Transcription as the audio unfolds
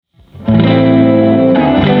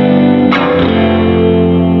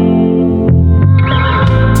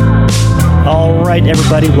right,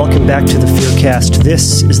 everybody, welcome back to the Fearcast.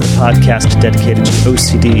 This is the podcast dedicated to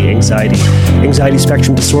OCD, anxiety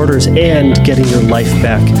spectrum disorders, and getting your life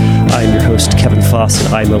back. I'm your host, Kevin Foss,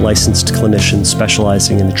 and I'm a licensed clinician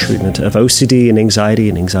specializing in the treatment of OCD and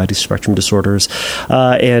anxiety spectrum disorders,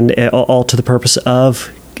 and all to the purpose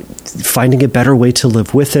of finding a better way to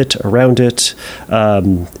live with it, around it,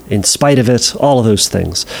 in spite of it, all of those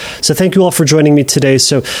things. So thank you all for joining me today.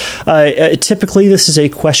 So typically this is a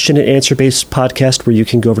question and answer based podcast where you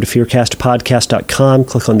can go over to fearcastpodcast.com,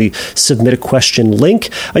 click on the submit a question link.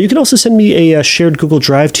 You can also send me a shared Google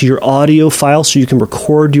Drive to your audio file so you can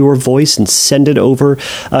record your voice and send it over,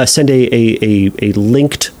 send a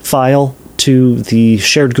linked file to the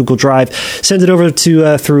shared Google Drive. Send it over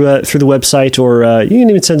to through the website, or you can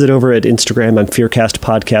even send it over at Instagram. I'm Fearcast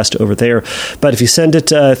Podcast over there. But if you send it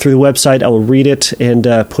through the website, I will read it and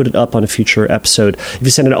put it up on a future episode. If you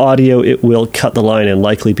send an audio, it will cut the line and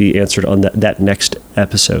likely be answered on that next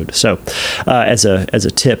episode. So as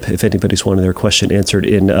a tip, if anybody's wanted their question answered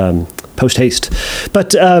in post haste.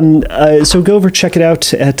 But so go over, check it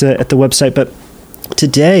out at the website. But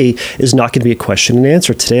today is not going to be a question and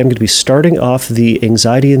answer. Today I'm going to be starting off the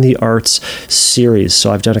Anxiety in the Arts series.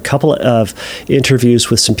 So I've done a couple of interviews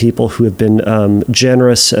with some people who have been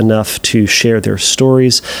generous enough to share their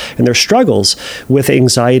stories and their struggles with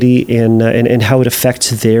anxiety and how it affects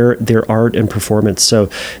their art and performance. So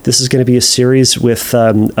this is going to be a series with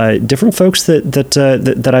different folks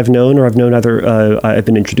that I've known, or I've known I've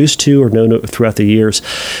been introduced to or known throughout the years,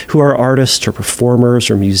 who are artists or performers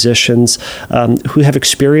or musicians who have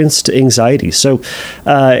experienced anxiety. So,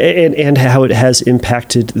 and how it has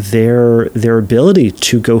impacted their ability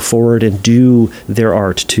to go forward and do their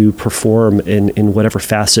art, to perform in whatever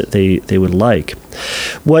facet they would like.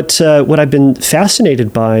 What I've been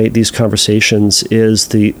fascinated by these conversations is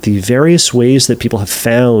the various ways that people have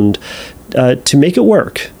found to make it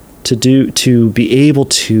work, to be able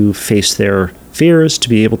to face their fears, to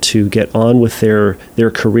be able to get on with their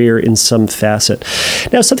career in some facet.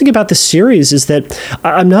 Now, something about this series is that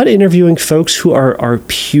I'm not interviewing folks who are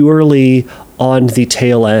purely on the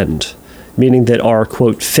tail end, meaning that are,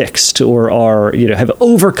 quote, fixed or are, have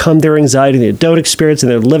overcome their anxiety, they don't experience, and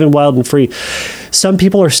they're living wild and free. Some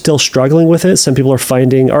people are still struggling with it. Some people are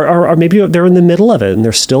finding, or maybe they're in the middle of it and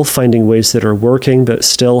they're still finding ways that are working, but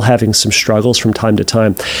still having some struggles from time to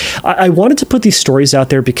time. I wanted to put these stories out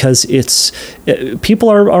there because people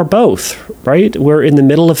are both, right? We're in the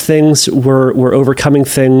middle of things, we're overcoming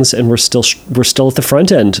things, and we're still at the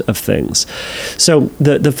front end of things. So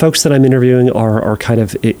the folks that I'm interviewing are kind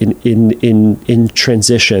of in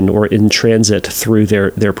transition or in transit through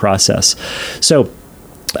their process. So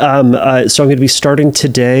I'm going to be starting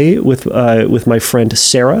today with my friend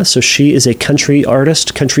Sarah. So she is a country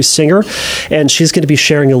artist, country singer, and she's going to be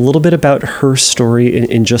sharing a little bit about her story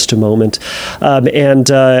in just a moment.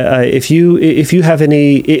 If you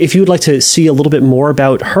would like to see a little bit more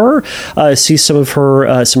about her, see some of her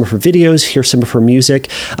videos, hear some of her music,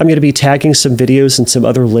 I'm going to be tagging some videos and some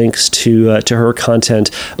other links to her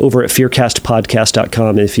content over at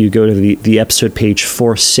fearcastpodcast.com. If you go to the episode page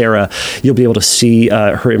for Sarah, you'll be able to see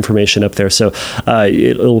her information up there. So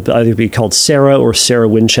it'll either be called Sarah or Sarah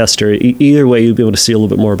Winchester. Either way, you'll be able to see a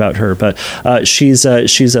little bit more about her. But she's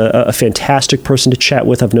a fantastic person to chat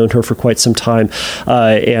with. I've known her for quite some time,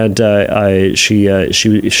 and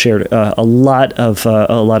she shared a lot of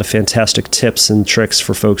fantastic tips and tricks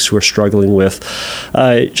for folks who are struggling with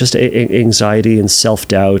just anxiety and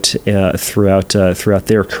self-doubt throughout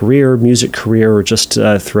their career, music career, or just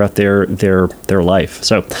throughout their life.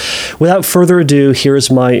 So, without further ado, here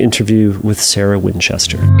is my interview with Sarah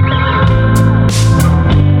Winchester.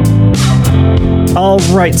 All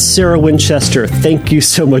right, Sarah Winchester, thank you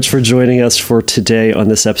so much for joining us for today on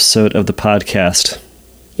this episode of the podcast.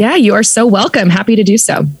 Yeah, you are so welcome. Happy to do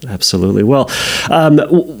so. Absolutely. Well,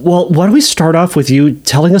 why don't we start off with you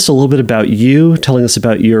telling us a little bit about you, telling us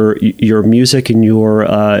about your music and your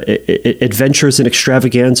adventures and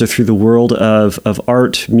extravaganza through the world of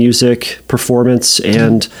art, music, performance,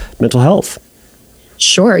 and mental health.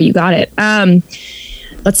 Sure, you got it.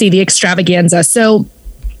 Let's see, the extravaganza. So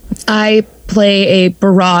I play a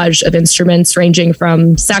barrage of instruments ranging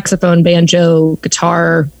from saxophone, banjo,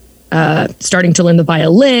 guitar, starting to learn the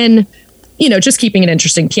violin, just keeping it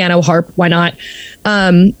interesting, piano, harp, why not?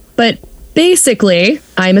 But basically,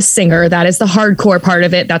 I'm a singer. That is the hardcore part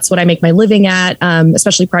of it. That's what I make my living at,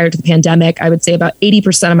 especially prior to the pandemic. I would say about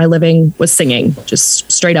 80% of my living was singing,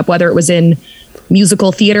 just straight up, whether it was in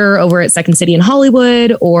musical theater over at Second City in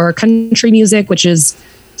Hollywood or country music, which is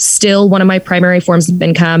still one of my primary forms of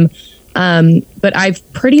income. But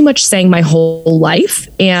I've pretty much sang my whole life.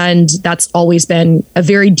 And that's always been a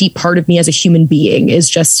very deep part of me as a human being, is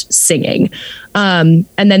just singing. And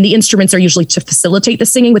then the instruments are usually to facilitate the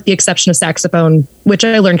singing, with the exception of saxophone, which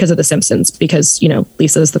I learned because of The Simpsons, because,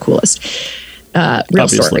 Lisa is the coolest. Real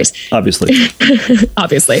stories. Obviously.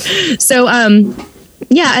 Obviously. So, and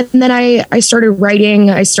then I started writing.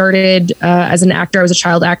 I started as an actor. I was a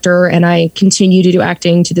child actor, and I continue to do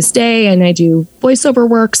acting to this day, and I do voiceover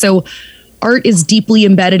work. So art is deeply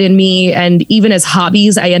embedded in me. And even as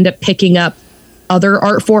hobbies, I end up picking up other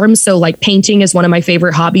art forms. So like painting is one of my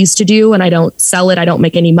favorite hobbies to do, and I don't sell it. I don't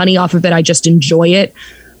make any money off of it. I just enjoy it.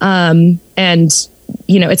 And,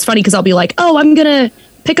 it's funny because I'll be like, oh, I'm going to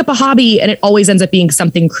pick up a hobby, and it always ends up being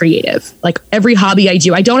something creative. Like every hobby I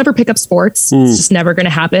do, I don't ever pick up sports. It's just never going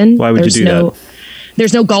to happen. Why would you do that?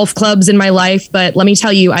 There's no golf clubs in my life, but let me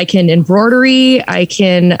tell you, I can embroidery, I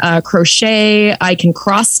can crochet, I can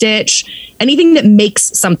cross stitch, anything that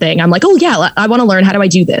makes something. I'm like, oh yeah, I want to learn. How do I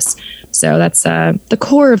do this? So that's the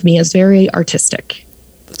core of me is very artistic.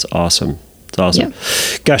 That's awesome. It's awesome.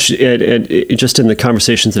 Yeah. Gosh, it just in the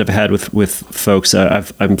conversations that I've had with folks,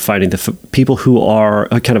 I'm finding that people who are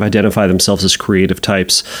kind of identify themselves as creative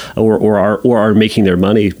types, or are making their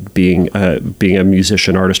money being a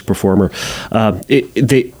musician, artist, performer,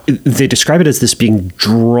 they describe it as this being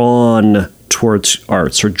drawn towards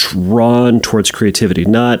arts, or drawn towards creativity.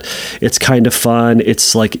 Not, it's kind of fun.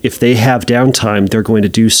 It's like if they have downtime, they're going to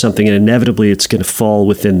do something, and inevitably it's going to fall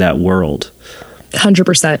within that world.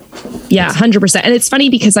 100%. Yeah, 100%. And it's funny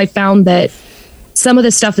because I found that some of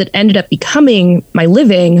the stuff that ended up becoming my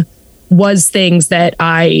living was things that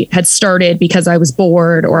I had started because I was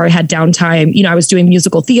bored or I had downtime. I was doing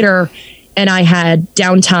musical theater and I had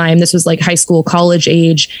downtime. This was like high school, college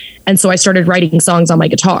age. And so I started writing songs on my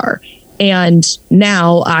guitar. And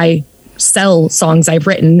now I sell songs I've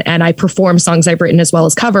written, and I perform songs I've written as well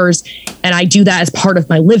as covers, and I do that as part of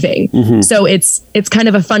my living. Mm-hmm. So it's kind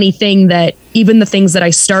of a funny thing that even the things that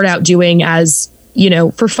I start out doing as,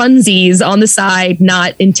 for funsies on the side,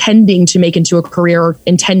 not intending to make into a career or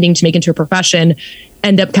intending to make into a profession,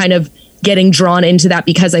 end up kind of getting drawn into that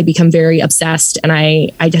because I become very obsessed, and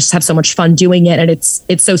I just have so much fun doing it. And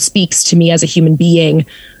it so speaks to me as a human being,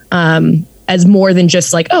 as more than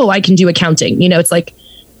just like, oh, I can do accounting. It's like,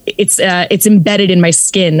 it's embedded in my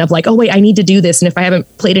skin of like, oh wait, I need to do this. And if I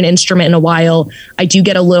haven't played an instrument in a while, I do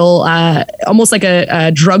get a little, almost like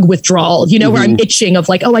a drug withdrawal, mm-hmm. where I'm itching of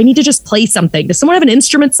like, oh, I need to just play something. Does someone have an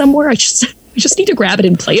instrument somewhere? I just need to grab it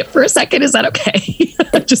and play it for a second. Is that okay?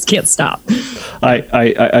 I just can't stop.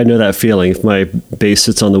 I know that feeling. If my bass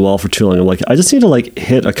sits on the wall for too long, I'm like, I just need to like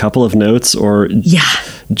hit a couple of notes, or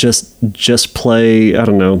just play, I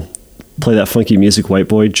don't know, play that funky music, white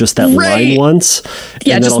boy, just that line once.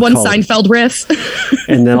 Yeah, just one Seinfeld riff.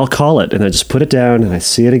 And then I'll call it, and I just put it down, and I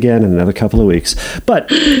see it again in another couple of weeks.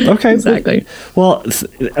 But okay, exactly. Well,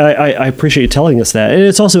 I appreciate you telling us that. And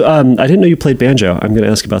it's also, I didn't know you played banjo. I'm going to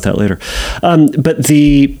ask about that later. But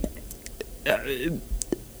the,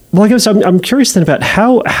 well, I guess I'm curious then about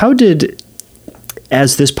how did,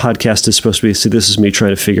 as this podcast is supposed to be, so this is me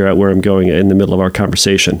trying to figure out where I'm going in the middle of our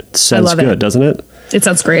conversation. It sounds good, doesn't it? It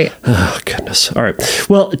sounds great. Oh, goodness. All right.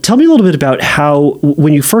 Well, tell me a little bit about how,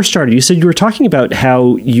 when you first started, you said you were talking about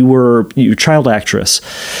how you were a child actress.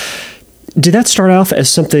 Did that start off as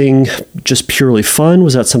something just purely fun?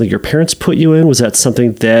 Was that something your parents put you in? Was that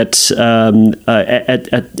something that,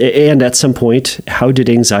 and at some point, how did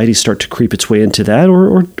anxiety start to creep its way into that,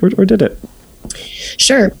 or did it?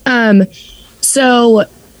 Sure. So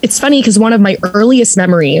it's funny because one of my earliest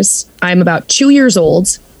memories, I'm about 2 years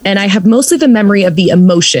old, and I have mostly the memory of the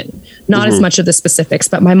emotion, not as much of the specifics,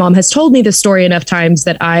 but my mom has told me this story enough times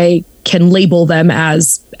that I can label them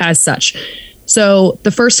as such. So the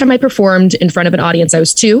first time I performed in front of an audience, I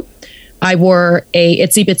was 2. I wore a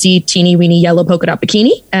itsy bitsy teeny weeny yellow polka dot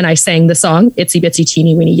bikini, and I sang the song Itsy Bitsy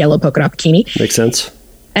Teeny Weeny Yellow Polka Dot Bikini. Makes sense.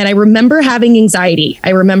 And I remember having anxiety.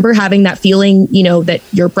 I remember having that feeling, that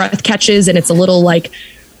your breath catches and it's a little like,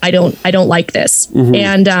 I don't like this. Mm-hmm.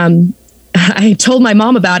 And I told my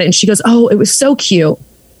mom about it, and she goes, oh, it was so cute.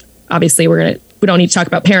 Obviously we don't need to talk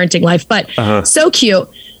about parenting life, but so cute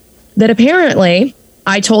that apparently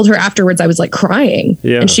I told her afterwards I was like crying.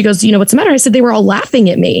 Yeah. And she goes, what's the matter? I said, they were all laughing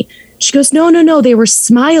at me. She goes, no, they were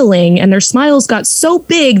smiling, and their smiles got so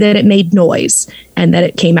big that it made noise and that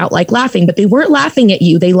it came out like laughing, but they weren't laughing at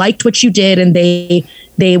you. They liked what you did, and they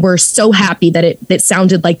were so happy that it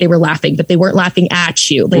sounded like they were laughing, but they weren't laughing at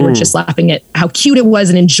you. They were just laughing at how cute it was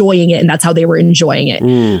and enjoying it. And that's how they were enjoying it.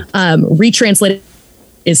 Retranslated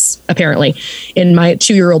is apparently in my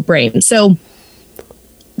 2-year-old brain. So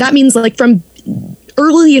that means like from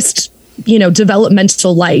earliest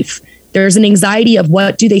developmental life, there's an anxiety of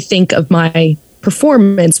what do they think of my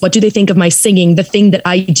performance? What do they think of my singing? The thing that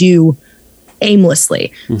I do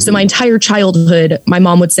aimlessly. Mm-hmm. So my entire childhood, my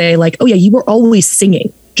mom would say like, oh yeah, you were always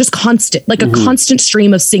singing, just constant, like a constant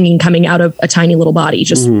stream of singing coming out of a tiny little body,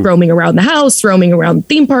 just roaming around the house, roaming around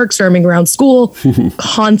theme parks, roaming around school,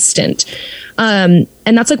 constant. And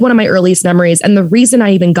that's like one of my earliest memories. And the reason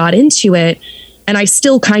I even got into it, and I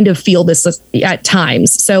still kind of feel this at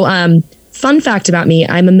times. So fun fact about me,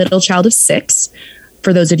 I'm a middle child of 6.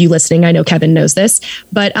 For those of you listening, I know Kevin knows this,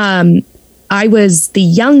 but I was the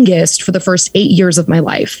youngest for the first 8 years of my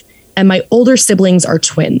life. And my older siblings are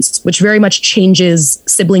twins, which very much changes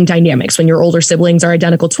sibling dynamics. When your older siblings are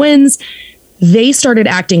identical twins, they started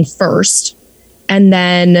acting first. And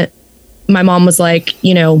then my mom was like,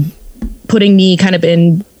 putting me kind of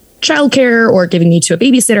in childcare or giving me to a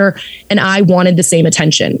babysitter. And I wanted the same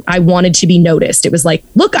attention. I wanted to be noticed. It was like,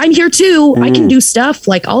 look, I'm here too. I can do stuff.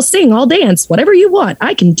 Like I'll sing, I'll dance, whatever you want.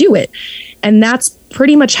 I can do it. And that's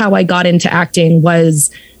pretty much how I got into acting.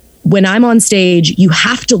 Was when I'm on stage, you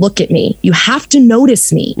have to look at me. You have to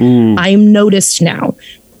notice me. I am noticed now.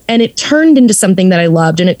 And it turned into something that I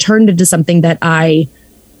loved. And it turned into something that I,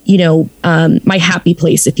 my happy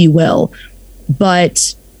place, if you will.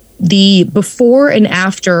 But the before and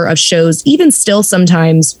after of shows, even still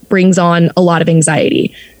sometimes brings on a lot of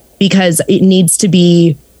anxiety because it needs to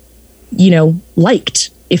be,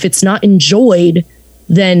 liked. If it's not enjoyed,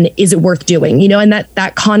 then is it worth doing? And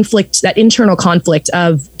that conflict, that internal conflict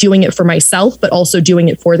of doing it for myself, but also doing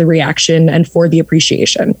it for the reaction and for the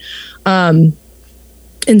appreciation. And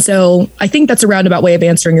so I think that's a roundabout way of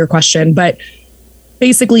answering your question, but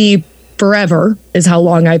basically forever is how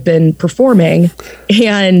long I've been performing,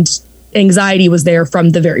 and anxiety was there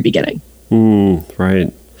from the very beginning.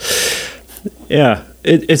 Right. Yeah.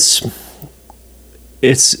 It's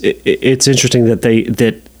interesting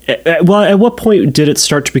that well, at what point did it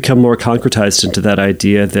start to become more concretized into that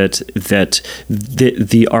idea that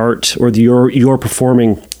the art or your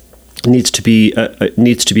performing needs to be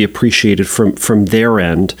appreciated from their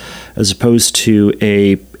end, as opposed to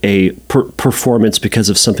a performance because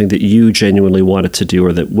of something that you genuinely wanted to do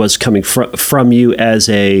or that was coming from you as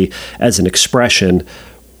an expression?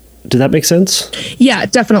 Did that make sense? Yeah,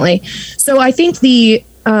 definitely. So I think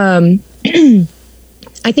that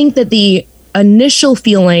the initial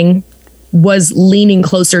feeling was leaning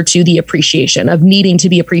closer to the appreciation of needing to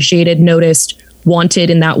be appreciated, noticed, wanted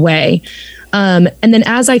in that way. And then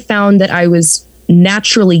as I found that I was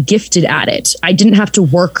naturally gifted at it, I didn't have to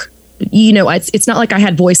work. It's not like I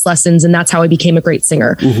had voice lessons and that's how I became a great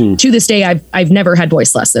singer. To this day, I've never had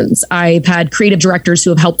voice lessons. I've had creative directors who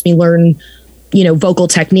have helped me learn, vocal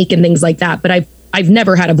technique and things like that. But I've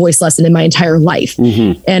never had a voice lesson in my entire life.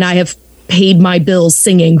 And I have paid my bills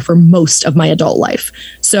singing for most of my adult life.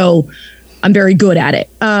 So I'm very good at it.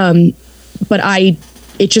 But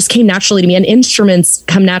it just came naturally to me, and instruments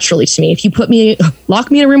come naturally to me. If you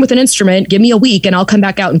lock me in a room with an instrument, give me a week and I'll come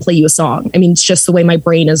back out and play you a song. I mean, it's just the way my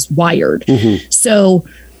brain is wired. So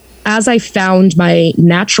as I found my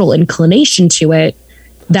natural inclination to it,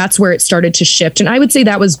 that's where it started to shift. And I would say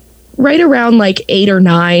that was right around like 8 or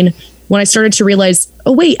 9 when I started to realize,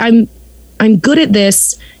 oh wait, I'm good at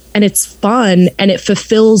this. And it's fun and it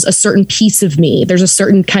fulfills a certain piece of me. There's a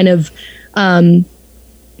certain kind of,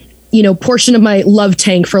 portion of my love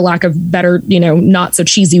tank, for lack of better, not so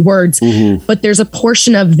cheesy words, but there's a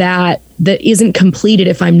portion of that isn't completed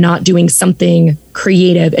if I'm not doing something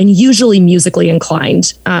creative and usually musically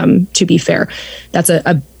inclined. To be fair, that's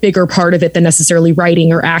a bigger part of it than necessarily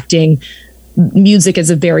writing or acting. Music is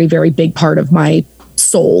a very, very big part of my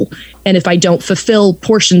soul. And if I don't fulfill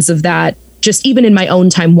portions of that, just even in my own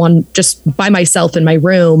time, just by myself in my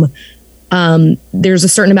room, there's a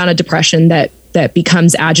certain amount of depression that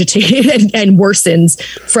becomes agitated and worsens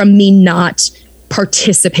from me not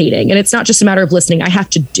participating. And it's not just a matter of listening. I have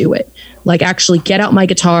to do it. Like actually get out my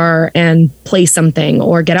guitar and play something,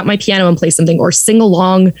 or get out my piano and play something, or sing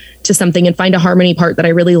along to something and find a harmony part that I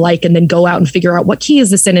really like, and then go out and figure out what key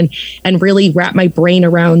is this in, and really wrap my brain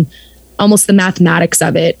around almost the mathematics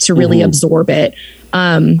of it to really absorb it.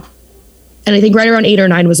 And I think right around 8 or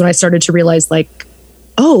 9 was when I started to realize like,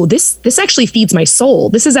 oh, this actually feeds my soul.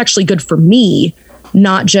 This is actually good for me,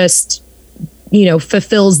 not just,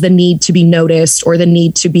 fulfills the need to be noticed or the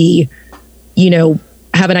need to be,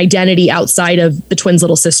 have an identity outside of the twins'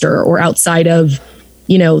 little sister or outside of,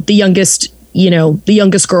 the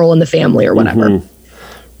youngest girl in the family or whatever.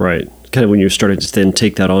 Right. Kind of when you're starting to then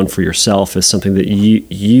take that on for yourself as something that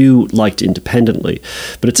you liked independently.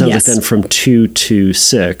 But it sounds like then from 2 to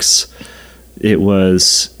 6, It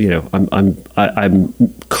was, I'm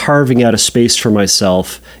carving out a space for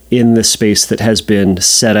myself in this space that has been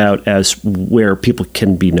set out as where people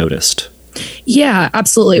can be noticed. Yeah,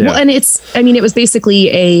 absolutely. Yeah. Well, and it was basically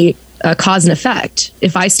a cause and effect.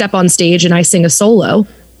 If I step on stage and I sing a solo,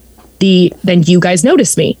 then you guys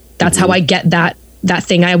notice me. That's how I get that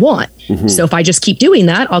thing I want. So if I just keep doing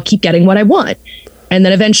that, I'll keep getting what I want. And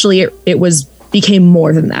then eventually it became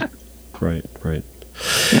more than that. Right.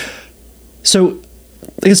 So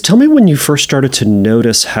I guess tell me when you first started to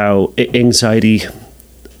notice how anxiety,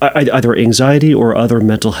 either anxiety or other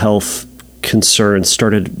mental health concerns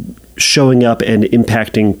started showing up and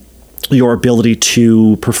impacting your ability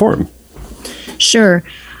to perform. Sure.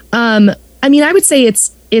 I would say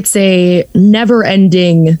it's a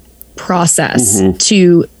never-ending process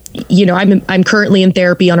to, I'm currently in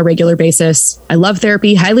therapy on a regular basis. I love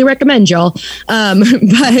therapy, highly recommend y'all.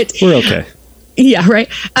 But we're okay. Yeah, right.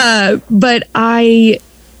 But I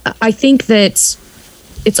think that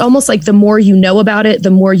it's almost like the more you know about it, the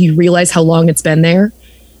more you realize how long it's been there.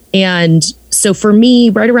 And so for me,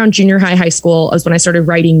 right around junior high school was when I started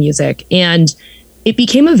writing music, and it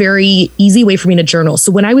became a very easy way for me to journal.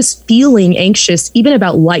 So when I was feeling anxious, even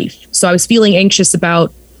about life, so I was feeling anxious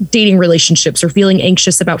about dating relationships or feeling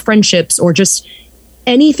anxious about friendships or just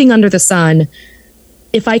anything under the sun,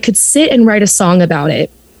 if I could sit and write a song about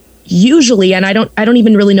it, usually, and I don't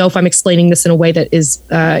even really know if I'm explaining this in a way that is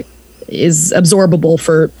absorbable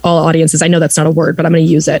for all audiences. I know that's not a word, but I'm going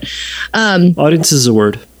to use it. Audience is a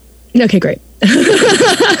word. Okay, great.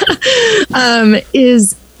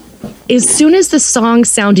 Is as soon as the song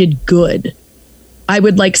sounded good, I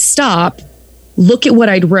would stop, look at what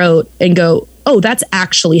I'd wrote and go, oh, that's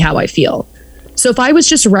actually how I feel. So if I was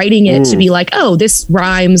just writing it to be oh, this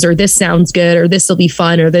rhymes or this sounds good or this will be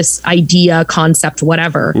fun or this idea, concept,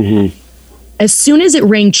 whatever. As soon as it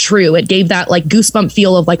rang true, it gave that goosebump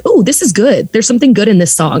feel of oh, this is good. There's something good in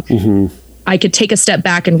this song. I could take a step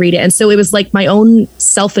back and read it. And so it was my own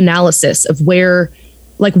self-analysis of where,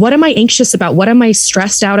 what am I anxious about? What am I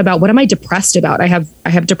stressed out about? What am I depressed about? I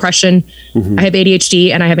have depression, I have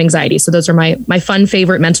ADHD, and I have anxiety. So those are my fun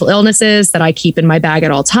favorite mental illnesses that I keep in my bag at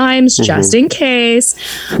all times, just in case.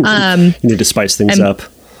 You need to spice things up.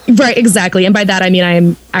 Right, exactly. And by that, I mean, I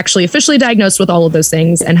am actually officially diagnosed with all of those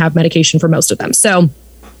things and have medication for most of them. So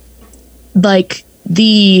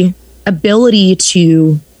the ability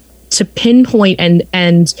to pinpoint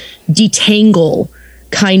and detangle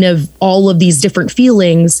kind of all of these different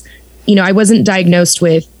feelings. I wasn't diagnosed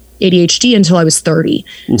with ADHD until I was 30.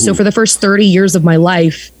 So for the first 30 years of my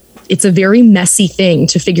life, it's a very messy thing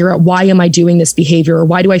to figure out, why am I doing this behavior? Or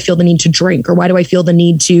why do I feel the need to drink? Or why do I feel the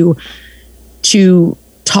need to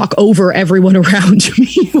talk over everyone around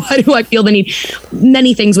me? Why do I feel the need?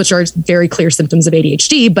 Many things which are very clear symptoms of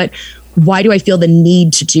ADHD, but why do I feel the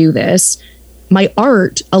need to do this? My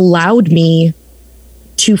art allowed me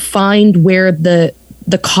to find where the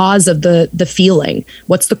cause of the feeling,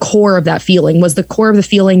 what's the core of that feeling? Was the core of the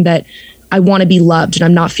feeling that I want to be loved and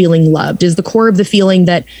I'm not feeling loved? Is the core of the feeling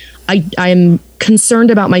that I'm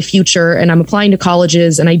concerned about my future and I'm applying to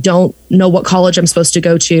colleges and I don't know what college I'm supposed to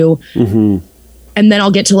go to? And then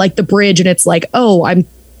I'll get to the bridge and it's oh,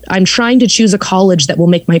 I'm trying to choose a college that will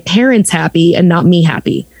make my parents happy and not me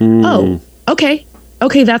happy. Oh, okay,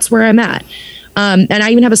 that's where I'm at. And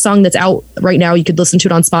I even have a song that's out right now. You could listen to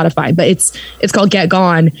it on Spotify, but it's called Get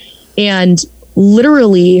Gone. And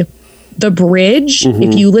literally the bridge,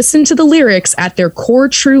 if you listen to the lyrics at their core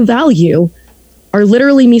true value, are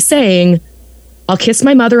literally me saying, I'll kiss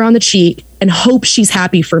my mother on the cheek and hope she's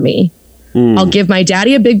happy for me. I'll give my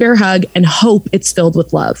daddy a big bear hug and hope it's filled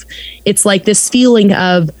with love. It's this feeling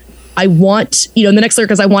of, I want, the next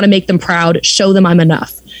lyric is, I want to make them proud, show them I'm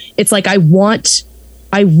enough. It's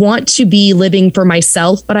I want to be living for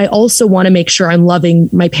myself, but I also want to make sure I'm loving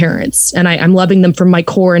my parents and I'm loving them from my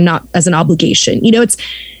core and not as an obligation.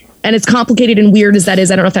 It's complicated and weird as that is.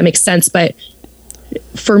 I don't know if that makes sense, but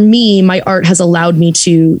for me, my art has allowed me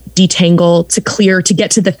to detangle, to clear, to get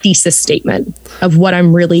to the thesis statement of what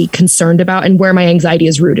I'm really concerned about and where my anxiety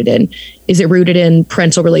is rooted in. Is it rooted in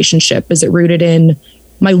parental relationship? Is it rooted in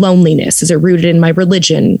my loneliness? Is it rooted in my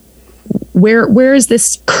religion? Where is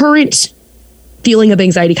this current feeling of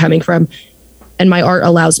anxiety coming from? And my art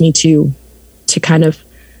allows me to kind of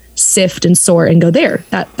sift and sort and go there.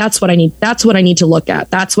 That's what I need. That's what I need to look at.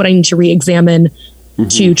 That's what I need to re-examine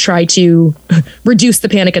to try to reduce the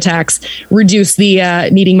panic attacks, reduce the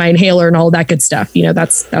needing my inhaler and all that good stuff.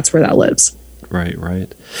 That's where that lives.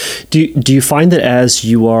 Right. Do you find that as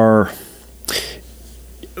you are,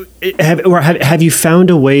 Have you found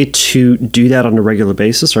a way to do that on a regular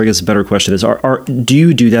basis? Or I guess a better question is, do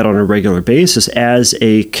you do that on a regular basis as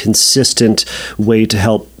a consistent way to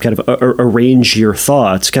help kind of arrange your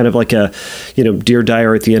thoughts, kind of like a, Dear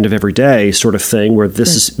Diary at the end of every day sort of thing, where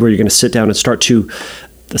this is where you're going to sit down and start to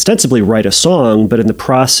ostensibly write a song, but in the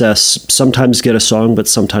process, sometimes get a song, but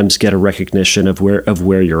sometimes get a recognition of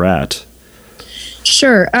where you're at?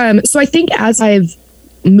 Sure. So I think as I've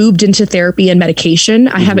moved into therapy and medication,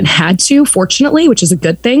 I haven't had to, fortunately, which is a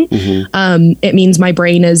good thing. It means my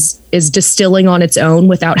brain is distilling on its own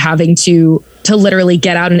without having to literally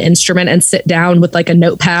get out an instrument and sit down with like a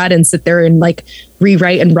notepad and sit there and like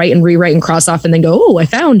rewrite and write and rewrite and cross off and then go, oh, I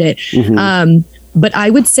found it. But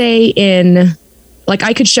I would say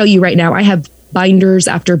I could show you right now, I have binders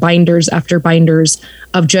after binders after binders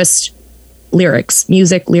of just lyrics,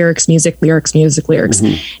 music.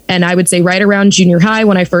 And I would say right around junior high,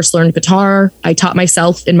 when I first learned guitar, I taught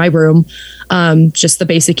myself in my room, just the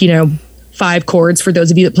basic, 5 chords. For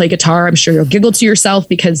those of you that play guitar, I'm sure you'll giggle to yourself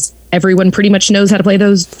because everyone pretty much knows how to play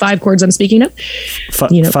those 5 chords I'm speaking of.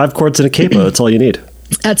 5 chords and a capo. That's all you need.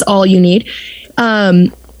 That's all you need.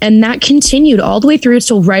 And that continued all the way through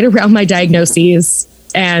till right around my diagnoses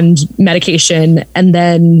and medication, and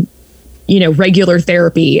then regular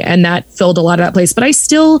therapy, and that filled a lot of that place. But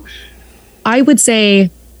I would say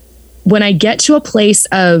when I get to a place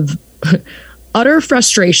of utter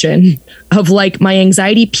frustration, of like my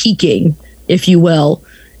anxiety peaking, if you will,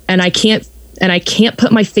 and I can't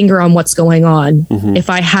put my finger on what's going on. If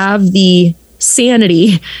I have the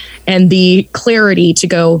sanity and the clarity to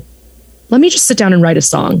go, let me just sit down and write a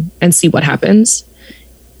song and see what happens,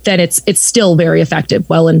 then it's still very effective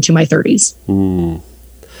well into my 30s.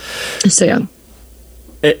 So yeah,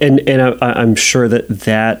 and I'm sure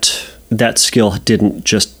that skill didn't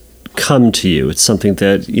just come to you. It's something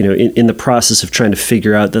that in the process of trying to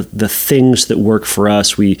figure out the things that work for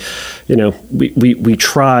us, we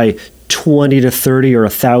try 20 to 30 or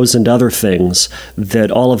 1,000 other things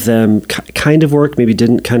that all of them kind of work, maybe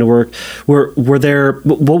didn't kind of work. What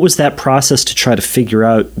was that process to try to figure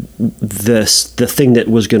out the thing that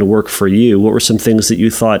was going to work for you? What were some things that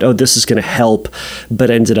you thought, oh, this is going to help,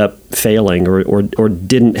 but ended up failing or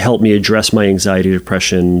didn't help me address my anxiety,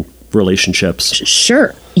 depression, relationships?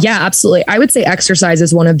 Sure. Yeah, absolutely. I would say exercise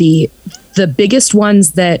is one of the biggest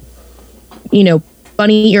ones that,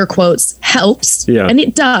 funny air quotes, helps. Yeah. And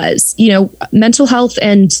it does. Mental health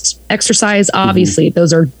and exercise, obviously,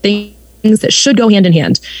 those are things that should go hand in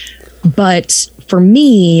hand. But for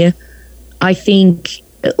me, I think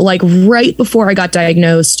like right before I got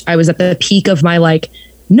diagnosed, I was at the peak of my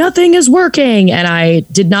nothing is working. And I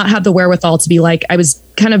did not have the wherewithal to be I was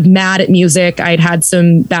kind of mad at music. I'd had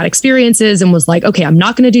some bad experiences and was like, okay, I'm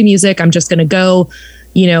not going to do music. I'm just going to go,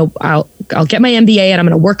 I'll get my MBA and I'm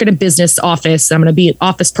going to work at a business office. I'm going to be an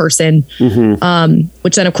office person,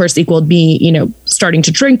 which then of course equaled me, starting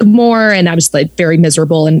to drink more. And I was very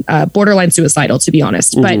miserable and borderline suicidal, to be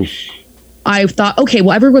honest. But I thought, okay,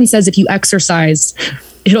 well, everyone says if you exercise,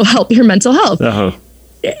 it'll help your mental health.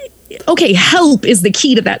 Okay, help is the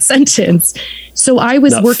key to that sentence. So I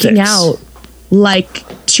was working out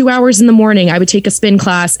 2 hours in the morning. I would take a spin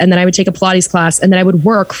class, and then I would take a Pilates class, and then I would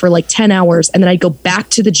work for 10 hours. And then I'd go back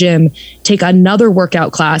to the gym, take another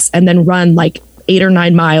workout class, and then run 8 or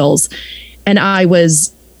 9 miles. And I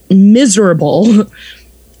was miserable.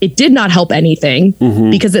 It did not help anything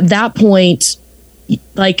because at that point,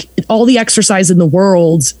 all the exercise in the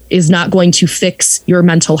world is not going to fix your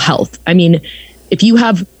mental health. I mean, if you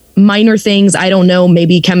have minor things, I don't know,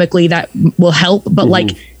 maybe chemically that will help, but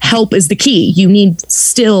help is the key. You need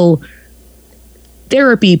still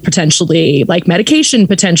therapy, potentially, medication,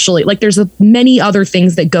 potentially. There's many other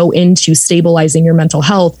things that go into stabilizing your mental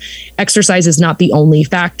health. Exercise is not the only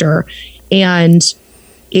factor. And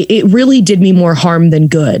it really did me more harm than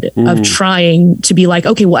good of trying to be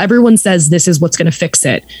okay, well, everyone says this is what's going to fix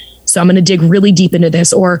it, so I'm going to dig really deep into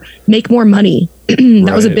this, or make more money.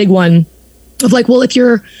 That was a big one of well, if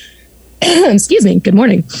you're, excuse me, good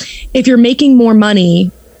morning. If you're making more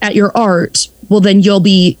money at your art, well, then you'll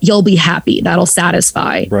be happy. That'll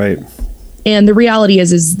satisfy. Right. And the reality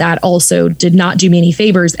is that also did not do me any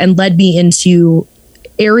favors and led me into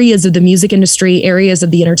areas of the music industry, areas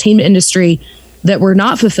of the entertainment industry that were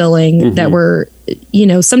not fulfilling, that were,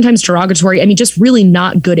 sometimes derogatory. I mean, just really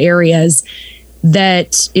not good areas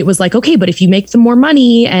that it was okay, but if you make them more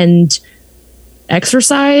money and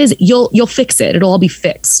exercise, you'll fix it. It'll all be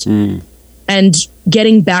fixed. And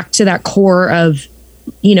getting back to that core of,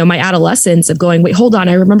 my adolescence of going, wait, hold on.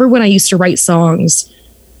 I remember when I used to write songs,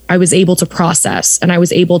 I was able to process and I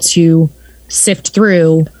was able to sift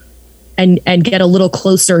through and get a little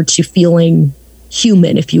closer to feeling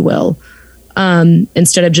human, if you will,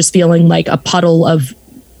 instead of just feeling like a puddle of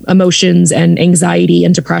emotions and anxiety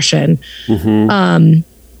and depression,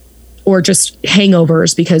 or just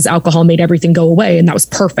hangovers because alcohol made everything go away. And that was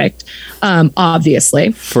perfect,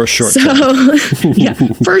 obviously. For sure. So yeah,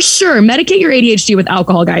 for sure. Medicate your ADHD with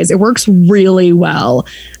alcohol, guys. It works really well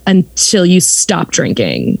until you stop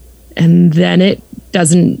drinking. And then it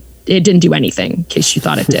didn't do anything, in case you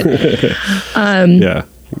thought it did. Yeah.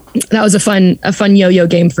 That was a fun yo-yo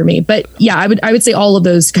game for me. But yeah, I would say all of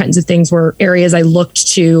those kinds of things were areas I looked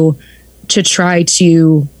to try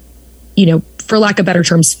to, for lack of better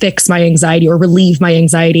terms, fix my anxiety or relieve my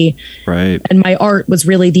anxiety. Right. And my art was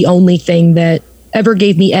really the only thing that ever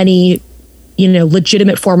gave me any,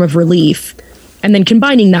 legitimate form of relief. And then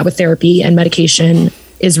combining that with therapy and medication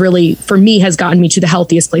is really, for me, has gotten me to the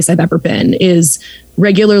healthiest place I've ever been, is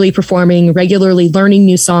regularly performing, regularly learning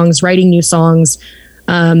new songs, writing new songs.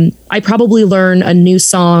 I probably learn a new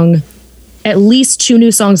song, at least 2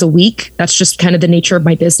 new songs a week. That's just kind of the nature of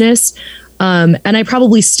my business. And I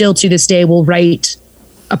probably still to this day will write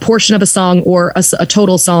a portion of a song or a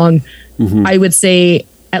total song. I would say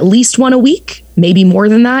at least 1 a week, maybe more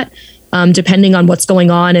than that, depending on what's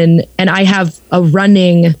going on. And I have a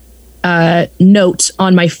running note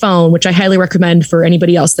on my phone, which I highly recommend for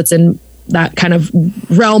anybody else that's in that kind of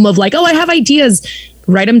realm of like, oh, I have ideas.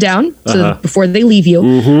 Write them down before they leave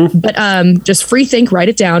you. But just free think, write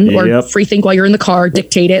it down, or free think while you're in the car,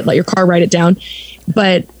 dictate it, let your car write it down.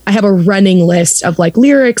 But I have a running list of like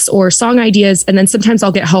lyrics or song ideas. And then sometimes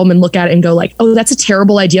I'll get home and look at it and go like, oh, that's a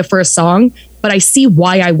terrible idea for a song, but I see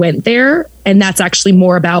why I went there. And that's actually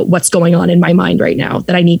more about what's going on in my mind right now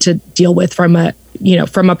that I need to deal with from a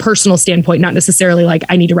personal standpoint, not necessarily like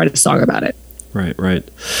I need to write a song about it. Right.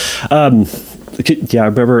 Yeah, I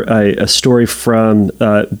remember a story from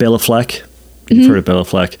Bela Fleck. You've heard of Bela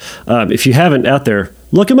Fleck. If you haven't out there,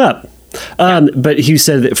 look him up. But he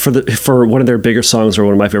said that for one of their bigger songs, or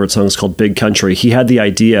one of my favorite songs called Big Country, he had the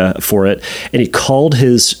idea for it, and he called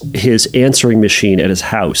his answering machine at his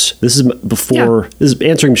house. This is before this is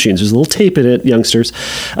answering machines. There's a little tape in it, youngsters.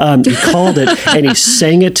 He called it and he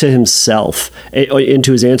sang it to himself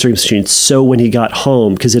into his answering machine. So when he got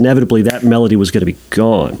home, because inevitably that melody was going to be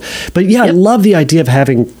gone. But yeah, I love the idea of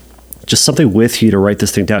having just something with you to write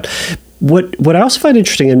this thing down. What I also find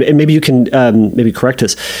interesting, and maybe you can maybe correct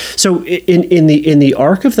us. So in the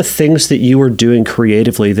arc of the things that you were doing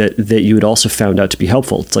creatively that you had also found out to be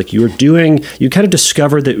helpful, it's like you kind of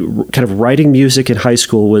discovered that kind of writing music in high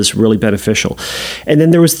school was really beneficial, and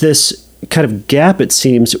then there was this kind of gap, it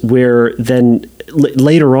seems, where then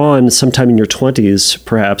later on, sometime in your 20s,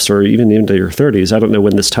 perhaps, or even into your 30s, I don't know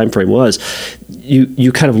when this time frame was,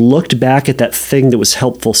 you kind of looked back at that thing that was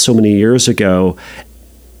helpful so many years ago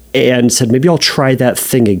and said, maybe I'll try that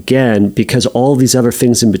thing again because all these other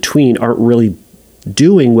things in between aren't really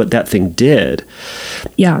doing what that thing did.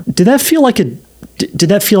 Yeah. Did that feel like an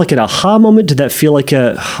aha moment? Did that feel like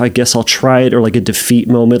I guess I'll try it, or like a defeat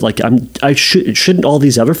moment? Like shouldn't all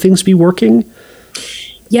these other things be working?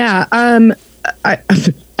 Yeah. I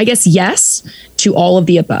guess yes to all of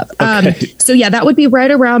the above. Okay. So yeah, that would be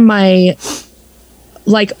right around my,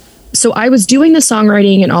 so I was doing the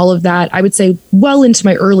songwriting and all of that, I would say well into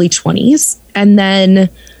my early 20s. And then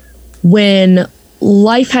when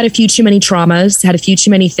life had a few too many traumas, had a few too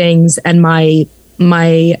many things, and my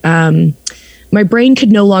brain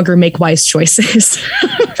could no longer make wise choices,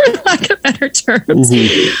 for lack of better terms.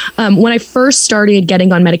 When I first started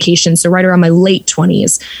getting on medication, so right around my late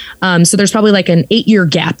 20s, so there's probably like an 8-year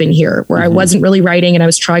gap in here where I wasn't really writing and I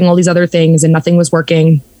was trying all these other things and nothing was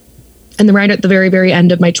working. And then right at the very, very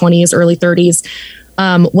end of my 20s, early 30s,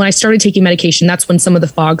 when I started taking medication, that's when some of the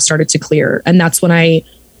fog started to clear. And that's when I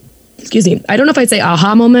don't know if I'd say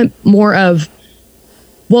aha moment, more of,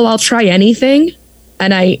 well, I'll try anything.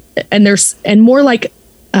 And more like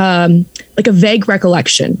a vague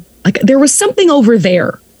recollection. Like there was something over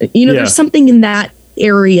there, there's something in that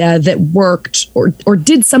area that worked or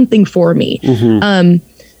did something for me.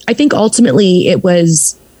 I think ultimately it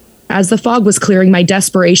was, as the fog was clearing, my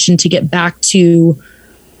desperation to get back to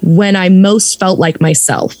when I most felt like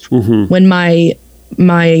myself, when my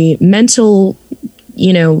mental,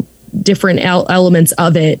 different elements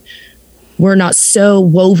of it were not so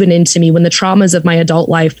woven into me, when the traumas of my adult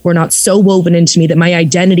life were not so woven into me that my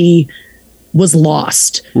identity was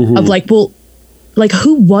lost. Of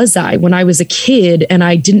who was I when I was a kid and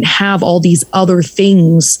I didn't have all these other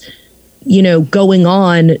things, going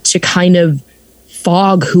on to kind of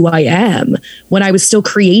fog who I am, when I was still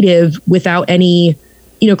creative without any,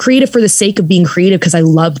 creative for the sake of being creative because I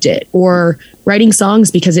loved it, or writing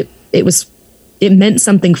songs because it meant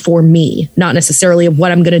something for me, not necessarily of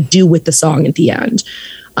what I'm going to do with the song at the end.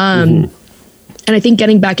 And I think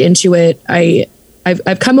getting back into it,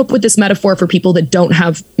 I've come up with this metaphor for people that don't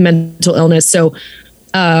have mental illness. So,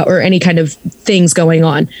 or any kind of things going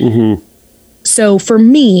on. So for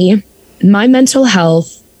me, my mental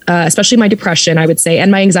health, especially my depression, I would say,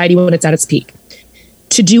 and my anxiety when it's at its peak,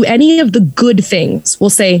 to do any of the good things, we'll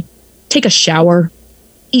say, take a shower,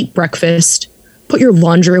 eat breakfast, put your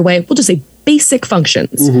laundry away. We'll just say basic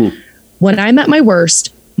functions. When I'm at my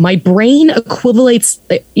worst, my brain equates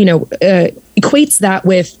that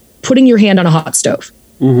with putting your hand on a hot stove.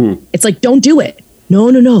 It's like, don't do it.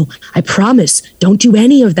 No. I promise. Don't do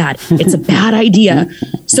any of that. It's a bad idea.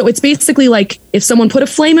 So it's basically like if someone put a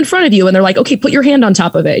flame in front of you and they're like, okay, put your hand on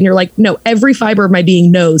top of it. And you're like, no, every fiber of my being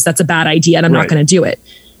knows that's a bad idea and I'm not going to do it.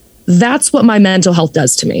 That's what my mental health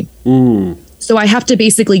does to me. So I have to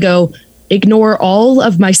basically go ignore all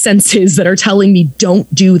of my senses that are telling me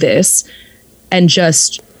don't do this and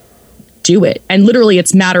just do it. And literally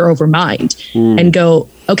it's matter over mind and go,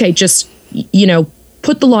 okay, just,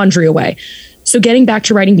 put the laundry away. So getting back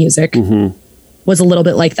to writing music was a little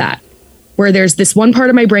bit like that, where there's this one part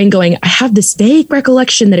of my brain going, I have this vague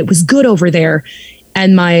recollection that it was good over there.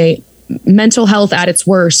 And my mental health at its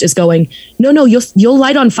worst is going, no, you'll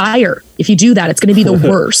light on fire. If you do that, it's going to be the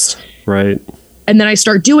worst. Right. And then I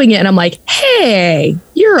start doing it and I'm like, hey,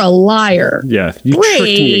 you're a liar. Yeah. You tricked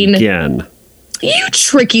me again. You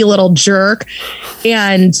tricky little jerk.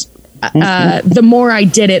 And the more I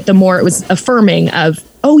did it, the more it was affirming of,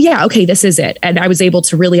 oh yeah, okay, this is it. And I was able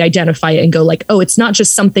to really identify it and go like, oh, it's not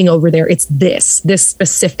just something over there. It's this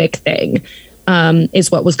specific thing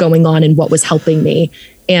is what was going on and what was helping me.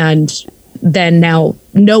 And then now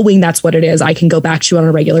knowing that's what it is, I can go back to it on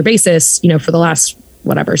a regular basis, for the last,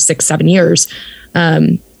 6-7 years,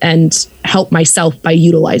 and help myself by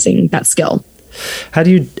utilizing that skill.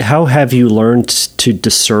 How have you learned to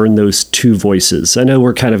discern those two voices? I know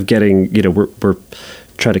we're kind of getting, we're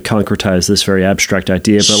trying to concretize this very abstract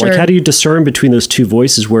idea, but Sure. how do you discern between those two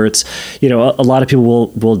voices where it's, a lot of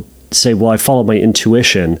people will say, well, I follow my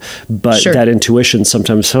intuition, but Sure. that intuition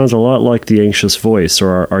sometimes sounds a lot like the anxious voice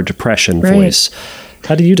or our depression voice.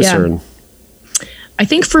 How do you discern? Yeah. I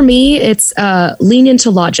think for me, it's lean into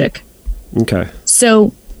logic. Okay.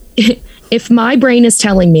 So if my brain is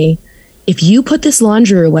telling me, if you put this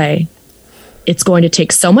laundry away, it's going to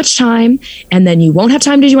take so much time and then you won't have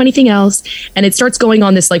time to do anything else. And it starts going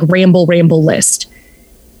on this like ramble list.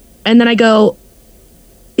 And then I go,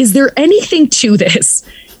 is there anything to this?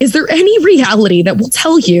 Is there any reality that will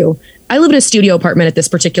tell you? I live in a studio apartment at this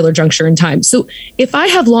particular juncture in time. So if I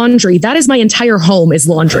have laundry, that is my entire home is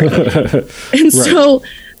laundry. And so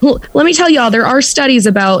let me tell y'all, there are studies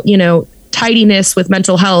about, tidiness with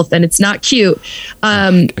mental health, and it's not cute.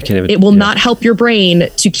 It will not help your brain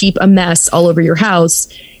to keep a mess all over your house.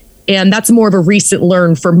 And that's more of a recent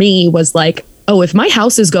learn for me was like, oh, if my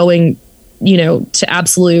house is going, to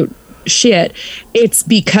absolute shit, it's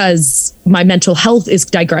because my mental health is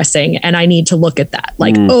digressing and I need to look at that.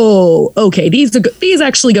 Like, oh, okay, these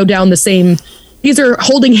actually go down the same, these are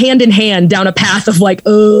holding hand in hand down a path of like,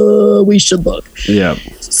 oh, we should look. Yeah.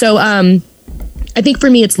 So, I think for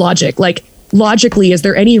me, it's logic. Like, logically, is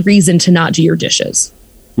there any reason to not do your dishes?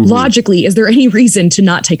 Logically, is there any reason to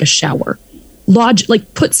not take a shower?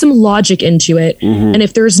 Put some logic into it. And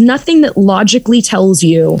if there's nothing that logically tells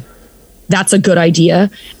you that's a good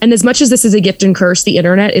idea, and as much as this is a gift and curse, the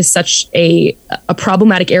internet is such a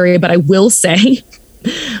problematic area, but I will say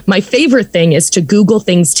my favorite thing is to Google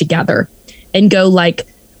things together and go like,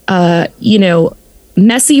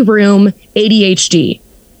 messy room, ADHD.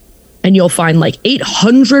 And you'll find like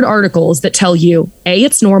 800 articles that tell you, A,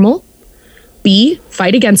 it's normal, B,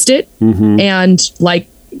 fight against it, and like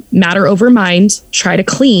matter over mind, try to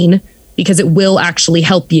clean because it will actually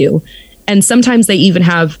help you. And sometimes they even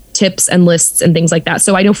have tips and lists and things like that.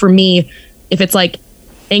 So I know for me, if it's like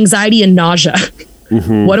anxiety and nausea,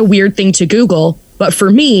 what a weird thing to Google. But for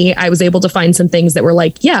me, I was able to find some things that were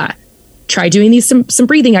like, yeah, try doing these some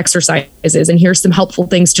breathing exercises and here's some helpful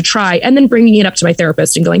things to try, and then bringing it up to my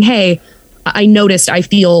therapist and going, hey, I noticed I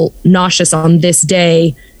feel nauseous on this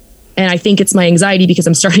day and I think it's my anxiety because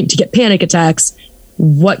I'm starting to get panic attacks.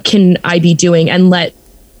 What can I be doing? And let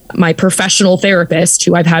my professional therapist,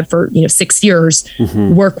 who I've had for 6 years,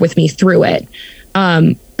 work with me through it.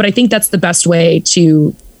 But I think that's the best way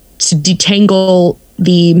to detangle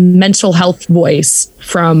the mental health voice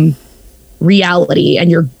from reality and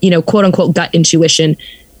your, quote unquote gut intuition.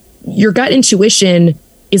 Your gut intuition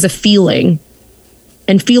is a feeling,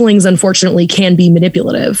 and feelings unfortunately can be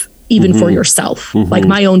manipulative even for yourself. Like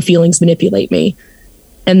my own feelings manipulate me.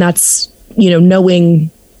 And that's,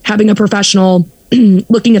 knowing, having a professional,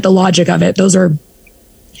 looking at the logic of it. Those are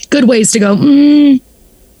good ways to go,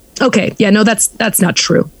 okay, yeah, no, that's not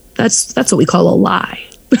true. That's what we call a lie.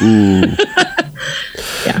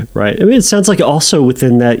 Yeah. Right. I mean, it sounds like also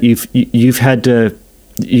within that you've had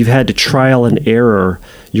to trial and error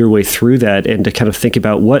your way through that, and to kind of think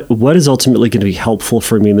about what is ultimately going to be helpful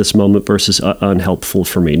for me in this moment versus unhelpful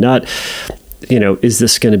for me. Not, is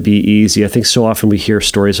this going to be easy? I think so often we hear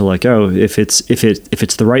stories of like, oh, if it's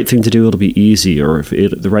the right thing to do, it'll be easy, or if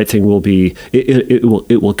the right thing will be,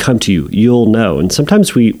 it will come to you. You'll know. And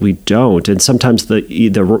sometimes we don't. And sometimes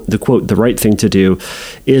the quote, the right thing to do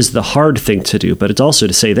is the hard thing to do. But it's also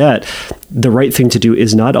to say that the right thing to do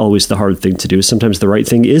is not always the hard thing to do. Sometimes the right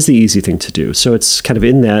thing is the easy thing to do. So it's kind of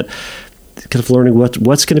in that, kind of learning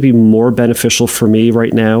what's going to be more beneficial for me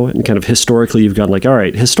right now. And kind of historically, you've gone like, all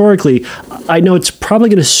right, historically, I know it's probably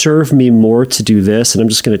going to serve me more to do this, and I'm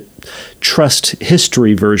just going to trust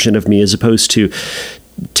history version of me as opposed to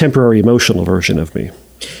temporary emotional version of me.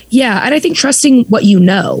 Yeah. And I think trusting what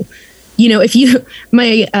if you,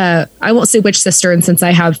 I won't say which sister, and since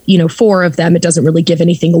I have, 4 of them, it doesn't really give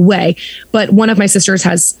anything away, but one of my sisters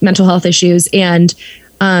has mental health issues, and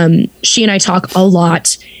she and I talk a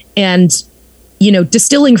lot, and,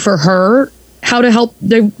 distilling for her how to help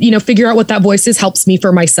figure out what that voice is helps me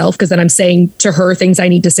for myself. Cause then I'm saying to her things I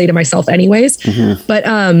need to say to myself anyways. Mm-hmm. But,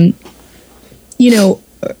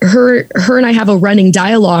 her and I have a running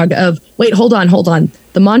dialogue of, wait, hold on.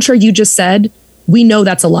 The mantra you just said, we know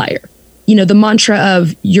that's a liar. The mantra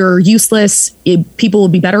of you're useless. People will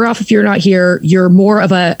be better off if you're not here. You're more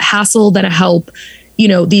of a hassle than a help.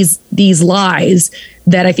 These lies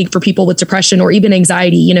that I think for people with depression or even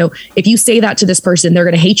anxiety, if you say that to this person, they're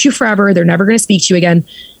going to hate you forever. They're never going to speak to you again.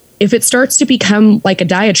 If it starts to become like a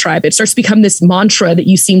diatribe, it starts to become this mantra that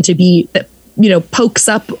you seem to be, that, pokes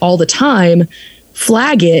up all the time,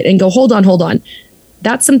 flag it and go, hold on.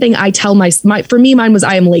 That's something I tell for me, mine was,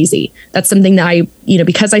 I am lazy. That's something that I,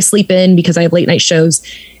 because I sleep in, because I have late night shows,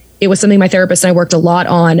 it was something my therapist and I worked a lot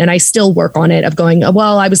on, and I still work on it, of going,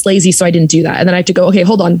 well, I was lazy, so I didn't do that. And then I have to go, okay,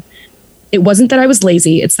 hold on. It wasn't that I was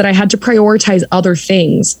lazy. It's that I had to prioritize other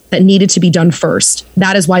things that needed to be done first.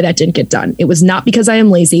 That is why that didn't get done. It was not because I am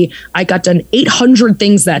lazy. I got done 800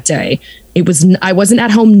 things that day. I wasn't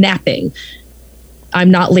at home napping. I'm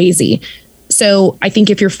not lazy. So I think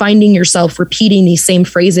if you're finding yourself repeating these same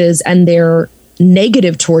phrases and they're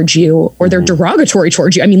negative towards you, or they're derogatory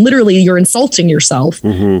towards you, I mean, literally you're insulting yourself,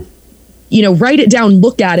 write it down,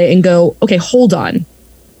 look at it and go, okay, hold on.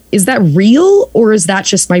 Is that real, or is that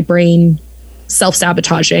just my brain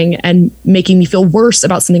self-sabotaging and making me feel worse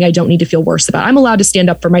about something I don't need to feel worse about? I'm allowed to stand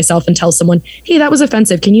up for myself and tell someone, hey, that was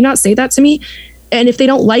offensive. Can you not say that to me? And if they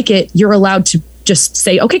don't like it, you're allowed to just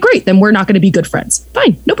say, okay, great. Then we're not going to be good friends.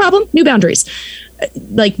 Fine. No problem. New boundaries.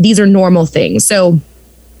 Like, these are normal things. So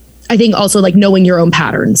I think also like knowing your own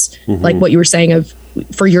patterns, like what you were saying of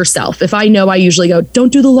for yourself. If I know, I usually go,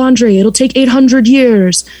 don't do the laundry. It'll take 800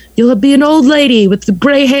 years. You'll be an old lady with the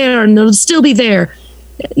gray hair and it'll still be there.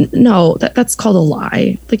 No, that's called a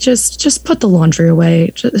lie. Like, just put the laundry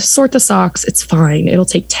away, just sort the socks. It's fine. It'll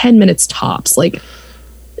take 10 minutes tops. Like,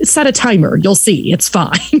 set a timer. You'll see. It's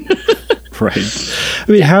fine. Right.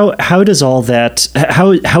 I mean, how does all that,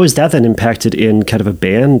 how is that then impacted in kind of a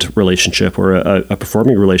band relationship or a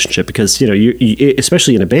performing relationship? Because, you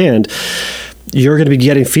especially in a band, you're going to be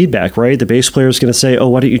getting feedback, right? The bass player is going to say, oh,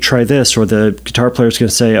 why don't you try this? Or the guitar player is going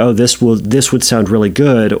to say, oh, this would sound really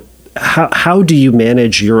good. How do you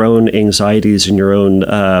manage your own anxieties and your own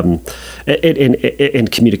in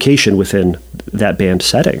communication within that band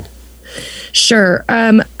setting? Sure.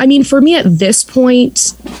 I mean, for me at this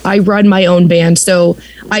point, I run my own band. So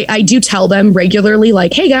I do tell them regularly,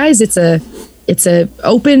 like, hey guys, it's a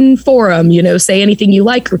open forum, say anything you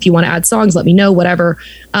like, or if you want to add songs, let me know, whatever.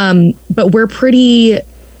 But we're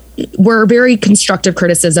very constructive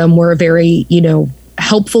criticism. We're a very,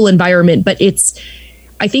 helpful environment, but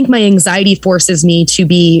I think my anxiety forces me to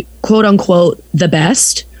be quote unquote the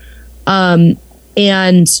best.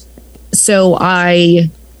 And so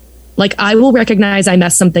I will recognize I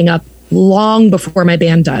messed something up long before my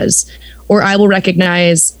band does, or I will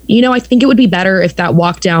recognize, I think it would be better if that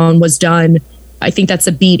walk down was done. I think that's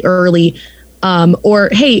a beat early. Or,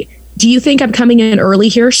 hey, do you think I'm coming in early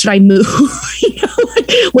here? Should I move?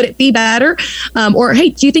 Would it be better? Or, hey,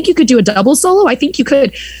 do you think you could do a double solo? I think you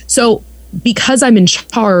could. So because I'm in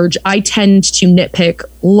charge, I tend to nitpick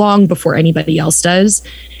long before anybody else does.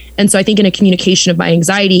 And so I think in a communication of my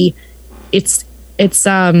anxiety, it's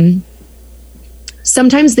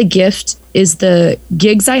sometimes the gift is the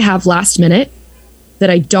gigs I have last minute that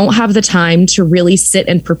I don't have the time to really sit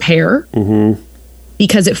and prepare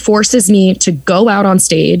because it forces me to go out on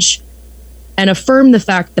stage and affirm the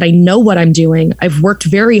fact that I know what I'm doing. I've worked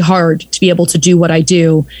very hard to be able to do what I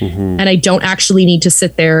do. And I don't actually need to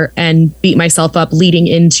sit there and beat myself up leading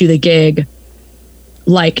into the gig,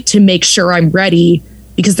 like to make sure I'm ready.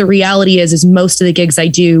 Because the reality is most of the gigs I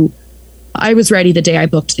do, I was ready the day I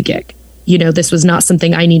booked the gig. You know, this was not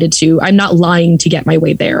something I needed to, I'm not lying to get my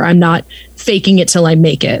way there. I'm not faking it till I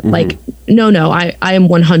make it. Like, no, I am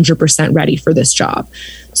 100% ready for this job.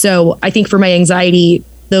 So I think for my anxiety,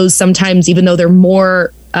 those sometimes, even though they're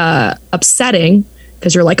more upsetting,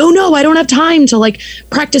 because you're like, oh no, I don't have time to like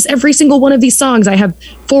practice every single one of these songs. I have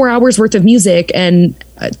 4 hours worth of music and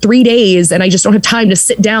 3 days, and I just don't have time to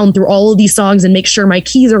sit down through all of these songs and make sure my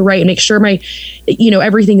keys are right and make sure my, you know,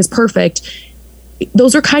 everything is perfect.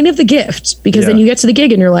 Those are kind of the gift, because then you get to the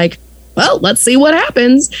gig and you're like, well, let's see what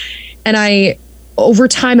happens. And I, over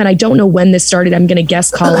time, and I don't know when this started, I'm going to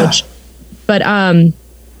guess college, but I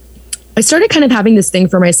started kind of having this thing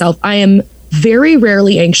for myself. I am very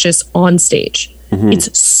rarely anxious on stage.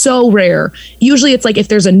 It's so rare. Usually it's like if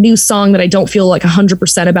there's a new song that I don't feel like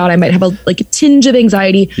 100% about, I might have a tinge of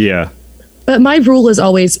anxiety. Yeah. But my rule is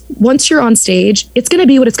always, once you're on stage, it's going to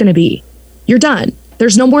be what it's going to be. You're done.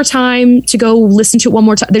 There's no more time to go listen to it one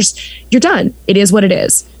more time. You're done. It is what it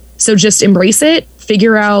is. So just embrace it.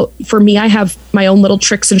 Figure out, for me, I have my own little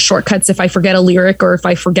tricks and shortcuts if I forget a lyric or if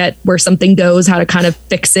I forget where something goes, how to kind of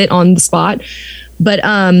fix it on the spot. But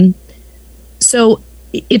so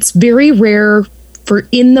it's very rare for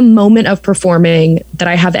in the moment of performing that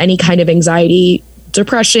I have any kind of anxiety,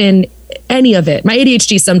 depression, any of it. My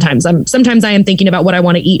ADHD sometimes I am thinking about what I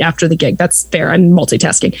want to eat after the gig. That's fair. I'm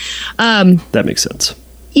multitasking. That makes sense.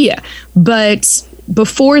 Yeah. But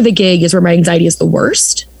before the gig is where my anxiety is the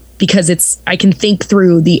worst, because I can think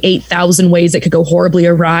through the 8,000 ways it could go horribly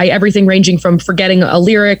awry, everything ranging from forgetting a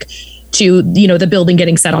lyric to, you know, the building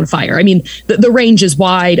getting set on fire. I mean, the range is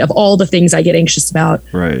wide of all the things I get anxious about.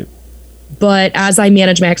 Right. But as I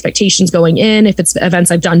manage my expectations going in, if it's events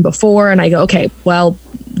I've done before and I go, okay, well,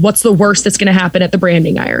 what's the worst that's going to happen at the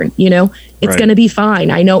Branding Iron? You know, it's going to be fine.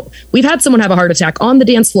 I know we've had someone have a heart attack on the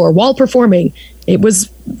dance floor while performing. It was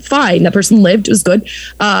fine. That person lived. It was good.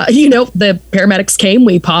 You know, the paramedics came,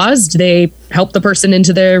 we paused, they helped the person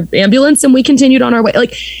into their ambulance, and we continued on our way.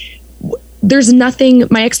 Like, there's nothing,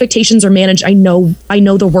 my expectations are managed. I know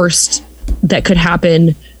the worst that could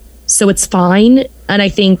happen. So it's fine. And I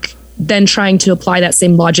think then trying to apply that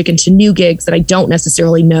same logic into new gigs that I don't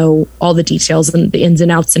necessarily know all the details and the ins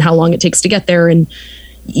and outs and how long it takes to get there, and,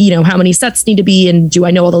 you know, how many sets need to be, and do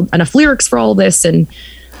I know enough lyrics for all of this? And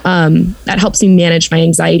that helps me manage my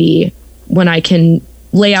anxiety when I can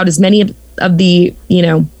lay out as many of the, you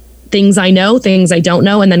know, things I know, things I don't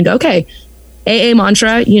know, and then go, okay, AA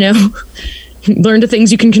mantra, you know, learn the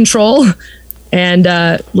things you can control and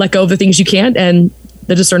let go of the things you can't, and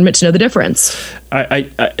the discernment to know the difference.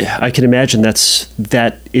 I can imagine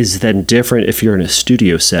that is then different if you're in a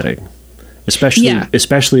studio setting,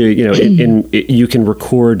 especially you know, you can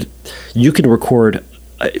record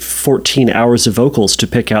 14 hours of vocals to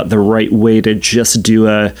pick out the right way to just do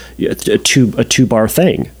a two bar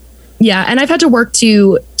thing. Yeah, and I've had to work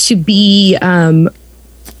to be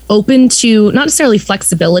open to not necessarily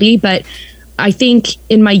flexibility, but I think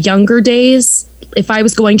in my younger days, if I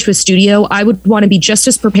was going to a studio, I would want to be just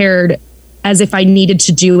as prepared as if I needed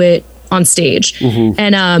to do it on stage.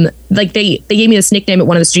 And like they gave me this nickname at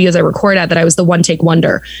one of the studios I record at, that I was the one take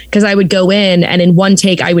wonder, because I would go in and in one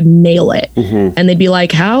take I would nail it. And they'd be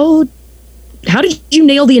like, how did you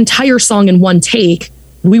nail the entire song in one take?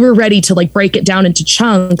 We were ready to like break it down into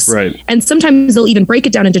chunks. Right. And sometimes they'll even break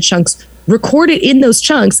it down into chunks, record it in those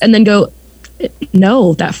chunks, and then go,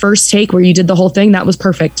 no, that first take where you did the whole thing, that was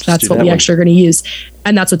perfect. That's what we actually are going to use.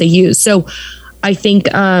 And that's what they use. So I think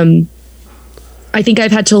I've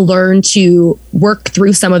had to learn to work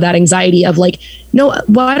through some of that anxiety of like, no,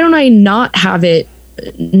 why don't I not have it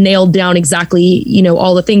nailed down exactly, you know,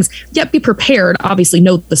 all the things, yet be prepared, obviously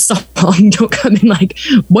know the song. Don't come in like,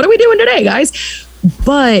 what are we doing today, guys?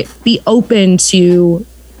 But be open to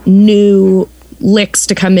new licks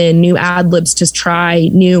to come in, new ad libs to try,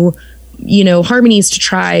 new, you know, harmonies to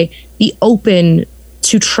try. Be open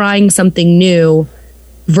to trying something new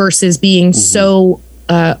versus being so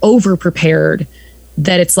over prepared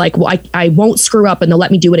that it's like, well, I won't screw up and they'll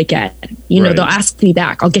let me do it again. You know, they'll ask me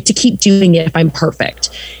back. I'll get to keep doing it if I'm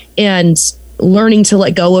perfect. And learning to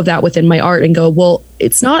let go of that within my art and go, well,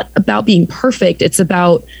 it's not about being perfect. It's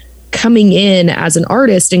about coming in as an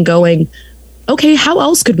artist and going, okay, how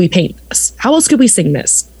else could we paint this? How else could we sing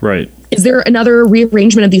this? Right. Is there another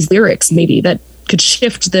rearrangement of these lyrics maybe that could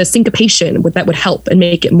shift the syncopation that would help and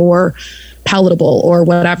make it more palatable or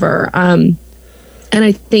whatever. And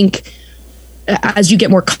I think as you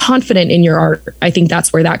get more confident in your art, I think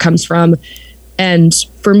that's where that comes from. And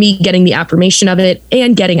for me, getting the affirmation of it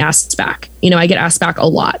and getting asked back, I get asked back a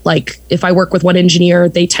lot. Like if I work with one engineer,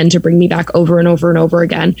 they tend to bring me back over and over and over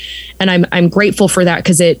again. And I'm grateful for that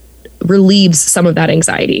because it relieves some of that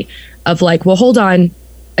anxiety of like, well, hold on.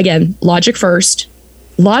 Again, logic first.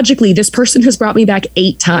 Logically, this person has brought me back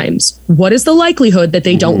 8 times. What is the likelihood that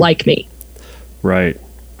they don't like me? Right.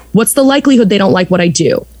 What's the likelihood they don't like what I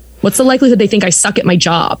do? What's the likelihood they think I suck at my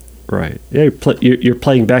job? Right. Yeah, you're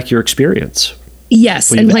playing back your experience.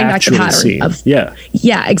 Yes, and playing back the pattern of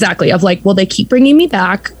yeah, exactly. Of like, well, they keep bringing me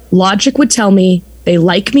back. Logic would tell me they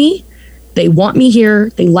like me, they want me here,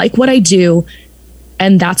 they like what I do,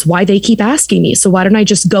 and that's why they keep asking me. So why don't I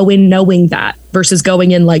just go in knowing that versus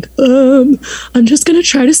going in like, I'm just gonna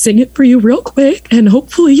try to sing it for you real quick, and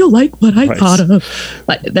hopefully you'll like what I thought of.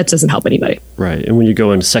 Like, that doesn't help anybody. Right. And when you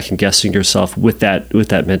go into second guessing yourself with that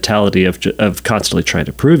mentality of constantly trying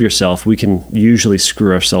to prove yourself, we can usually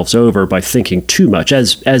screw ourselves over by thinking too much,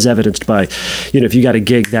 as evidenced by, if you got a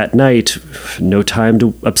gig that night, no time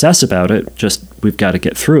to obsess about it. Just we've got to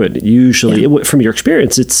get through it. Usually, from your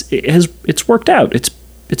experience, it's worked out.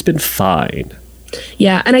 It's been fine.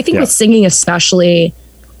 Yeah, and I think with singing especially,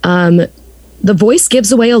 the voice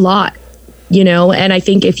gives away a lot. And I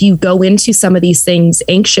think if you go into some of these things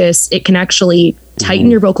anxious, it can actually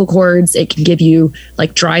tighten your vocal cords. It can give you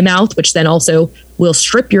like dry mouth, which then also will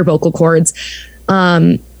strip your vocal cords.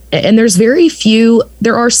 And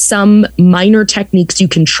there are some minor techniques you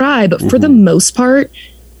can try, but for the most part,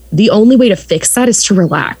 the only way to fix that is to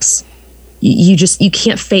relax. You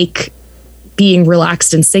can't fake being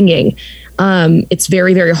relaxed and singing. It's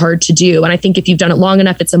very, very hard to do. And I think if you've done it long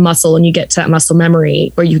enough, it's a muscle and you get to that muscle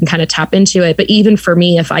memory where you can kind of tap into it. But even for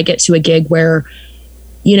me, if I get to a gig where,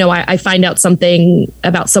 I find out something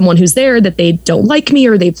about someone who's there that they don't like me,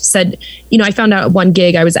 or they've said, I found out at one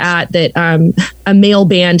gig I was at that a male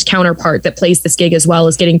band counterpart that plays this gig as well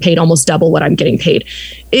is getting paid almost double what I'm getting paid.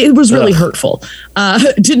 It was really hurtful.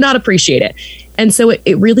 Did not appreciate it. And so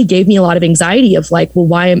it really gave me a lot of anxiety of like,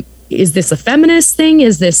 well, is this a feminist thing?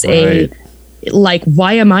 Is this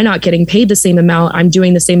why am I not getting paid the same amount? I'm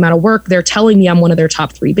doing the same amount of work. They're telling me I'm one of their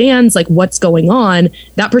top 3 bands. Like, what's going on?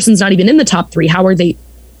 That person's not even in the top 3.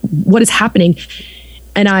 What is happening?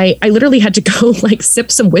 And I literally had to go like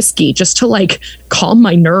sip some whiskey just to like calm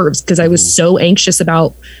my nerves because I was so anxious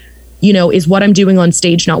about, is what I'm doing on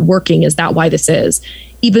stage not working? Is that why this is?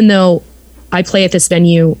 Even though I play at this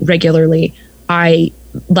venue regularly,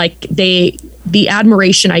 the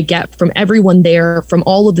admiration I get from everyone there, from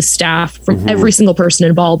all of the staff, from every single person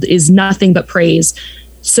involved is nothing but praise.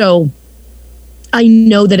 So I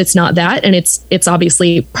know that it's not that. And it's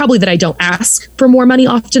obviously probably that I don't ask for more money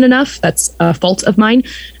often enough. That's a fault of mine,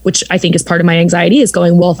 which I think is part of my anxiety is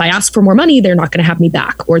going, well, if I ask for more money, they're not going to have me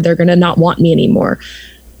back or they're going to not want me anymore.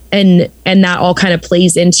 And that all kind of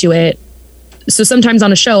plays into it. So sometimes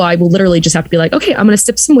on a show, I will literally just have to be like, okay, I'm going to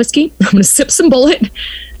sip some whiskey. I'm going to sip some Bullet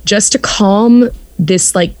just to calm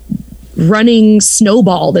this like running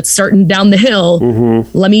snowball that's starting down the hill.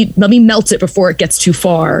 Let me melt it before it gets too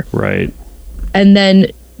far. Right. And then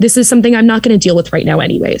this is something I'm not going to deal with right now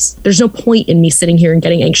anyways. There's no point in me sitting here and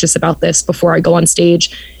getting anxious about this before I go on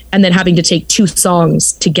stage and then having to take 2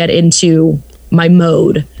 songs to get into my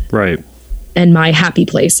mode. Right. And my happy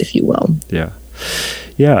place, if you will. Yeah.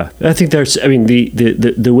 Yeah, I think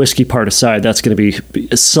the whiskey part aside, that's going to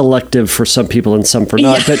be selective for some people and some for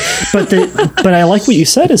not. Yeah. But I like what you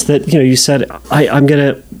said is that, you said,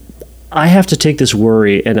 I have to take this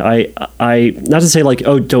worry and I not to say like,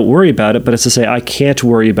 oh, don't worry about it, but it's to say I can't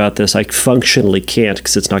worry about this. I functionally can't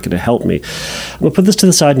because it's not going to help me. I'm going to put this to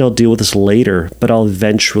the side and I'll deal with this later, but I'll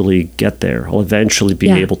eventually get there. I'll eventually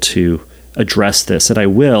be able to address this, and I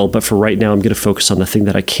will, but for right now I'm going to focus on the thing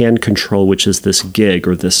that I can control, which is this gig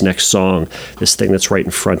or this next song, this thing that's right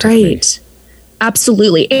in front of me.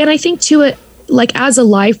 Absolutely. And I think to it, like as a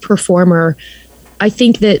live performer, I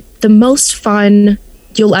think that the most fun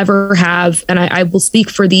you'll ever have, and I will speak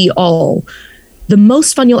for the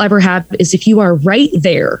most fun you'll ever have is if you are right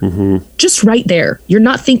there, just right there. You're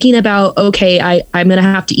not thinking about, okay, I'm going to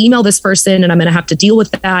have to email this person and I'm going to have to deal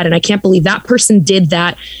with that. And I can't believe that person did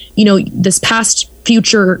that. This past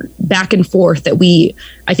future back and forth that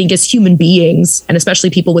I think as human beings, and especially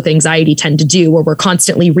people with anxiety tend to do, where we're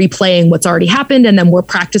constantly replaying what's already happened. And then we're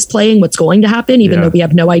practice playing what's going to happen, even though we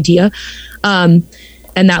have no idea. And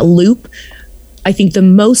that loop, I think the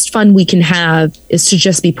most fun we can have is to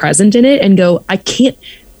just be present in it and go, I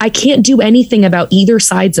can't do anything about either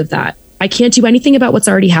sides of that. I can't do anything about what's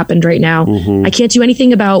already happened right now. I can't do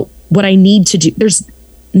anything about what I need to do. There's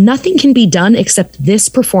nothing can be done except this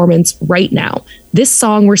performance right now. This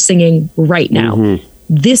song we're singing right now.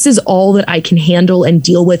 This is all that I can handle and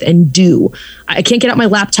deal with and do. I can't get out my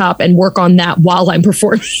laptop and work on that while I'm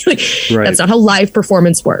performing. That's not how live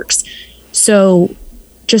performance works. So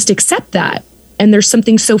just accept that. And there's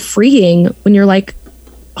something so freeing when you're like,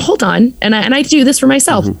 hold on. And I do this for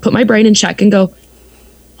myself, put my brain in check and go,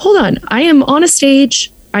 hold on. I am on a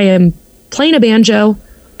stage. I am playing a banjo.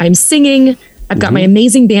 I'm singing. I've got my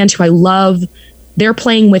amazing band who I love. They're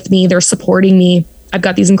playing with me. They're supporting me. I've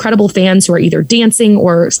got these incredible fans who are either dancing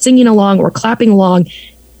or singing along or clapping along.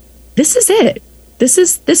 This is it. This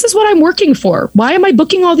is what I'm working for. Why am I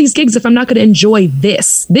booking all these gigs if I'm not going to enjoy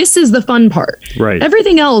this? This is the fun part. Right.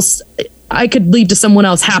 Everything else I could leave to someone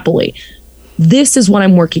else happily. This is what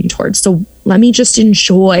I'm working towards. So let me just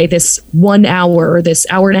enjoy this 1 hour or this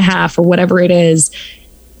hour and a half or whatever it is.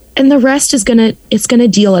 And the rest is it's gonna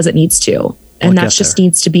deal as it needs to. And that just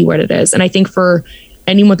needs to be what it is. And I think for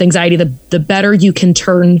anyone with anxiety, the better you can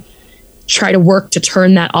try to work to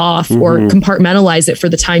turn that off or compartmentalize it for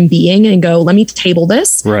the time being and go, let me table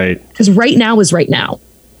this. Right. Because right now is right now.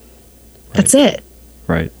 That's it.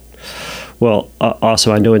 Right. Well,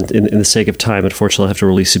 also, I know in the sake of time, unfortunately, I have to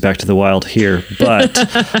release you back to the wild here. But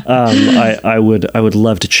I would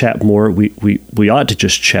love to chat more. We ought to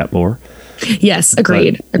just chat more. Yes,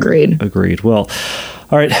 agreed. Well,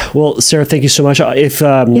 all right. Well, Sarah, thank you so much. If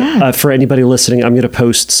for anybody listening, I'm going to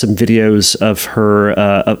post some videos of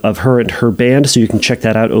her and her band, so you can check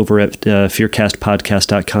that out over at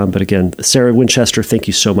fearcastpodcast.com. But again, Sarah Winchester, thank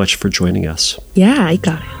you so much for joining us. Yeah, I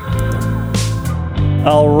got it.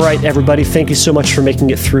 All right, everybody. Thank you so much for making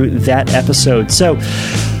it through that episode. So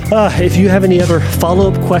if you have any other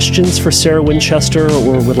follow-up questions for Sarah Winchester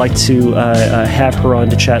or would like to have her on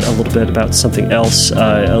to chat a little bit about something else,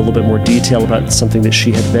 a little bit more detail about something that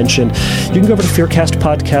she had mentioned, you can go over to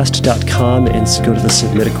fearcastpodcast.com and go to the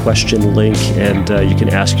Submit a Question link, and you can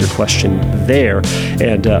ask your question there.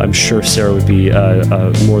 And I'm sure Sarah would be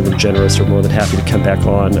more than generous or more than happy to come back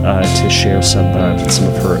on to share some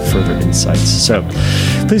of her further insights. So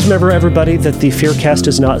please remember, everybody, that the Fearcast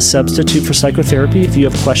is not a substitute for psychotherapy. If you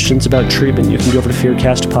have questions about treatment, you can go over to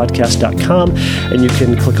fearcastpodcast.com and you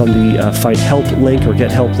can click on the Find Help link or Get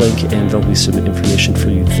Help link, and there'll be some information for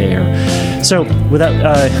you there. So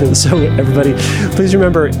everybody, please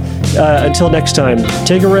remember, until next time,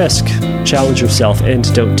 take a risk, challenge yourself,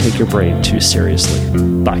 and don't take your brain too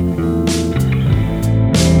seriously. Bye.